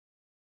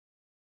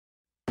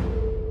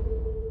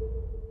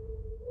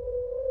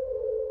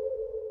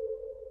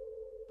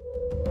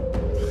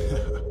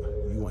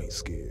ain't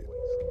scared.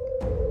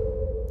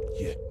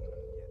 Yet.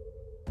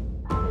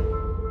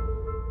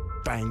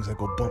 Things that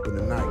go bump in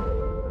the night.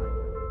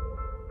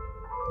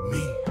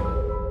 Me.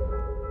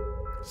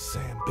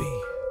 Sam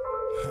B.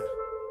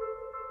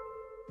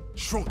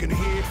 Shrunken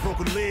head,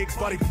 broken legs,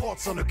 body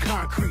parts on the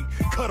concrete.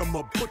 Cut 'em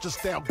up, butcher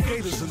style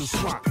gators in the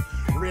swamp.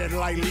 Red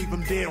light, leave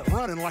 'em dead,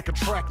 running like a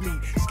track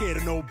meet. Scared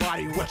of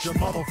nobody, what your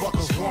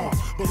motherfuckers want.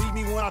 Believe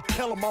me when I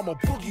tell 'em I'm a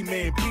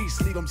boogeyman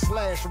beast. Leave 'em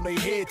slashed from their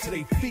head to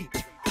their feet.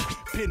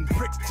 Pin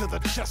bricks to the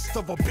chest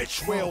of a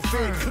bitch,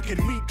 well-fed,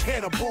 cooking meat,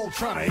 cannibal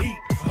trying to eat.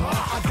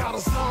 I got a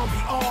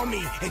zombie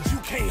army, and you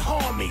can't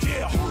harm me.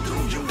 Yeah,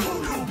 hoodoo, you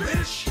voodoo,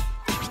 bitch.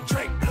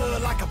 Drink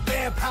blood like a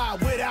vampire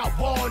without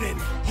warning.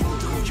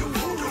 Hoodoo, you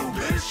voodoo,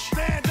 bitch.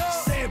 Stand up.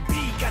 Sam B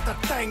got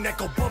the thing that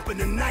go bump in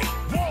the night.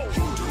 Whoa,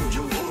 hoodoo,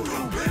 you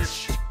voodoo,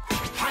 bitch.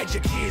 Hide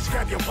your kids,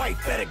 grab your wife,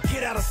 better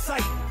get out of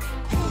sight.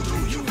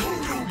 Hoodoo, you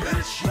voodoo,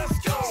 bitch. Let's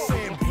go.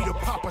 Sam B to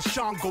Papa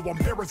Shango, I'm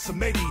Baron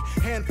Samedi.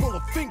 Handful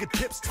of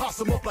fingertips, toss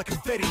them up like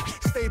confetti.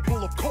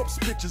 Stable of corpse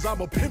bitches,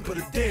 I'm a pimp of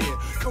the dead.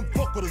 Come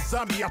fuck with a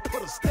zombie, I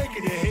put a stake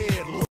in your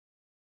head.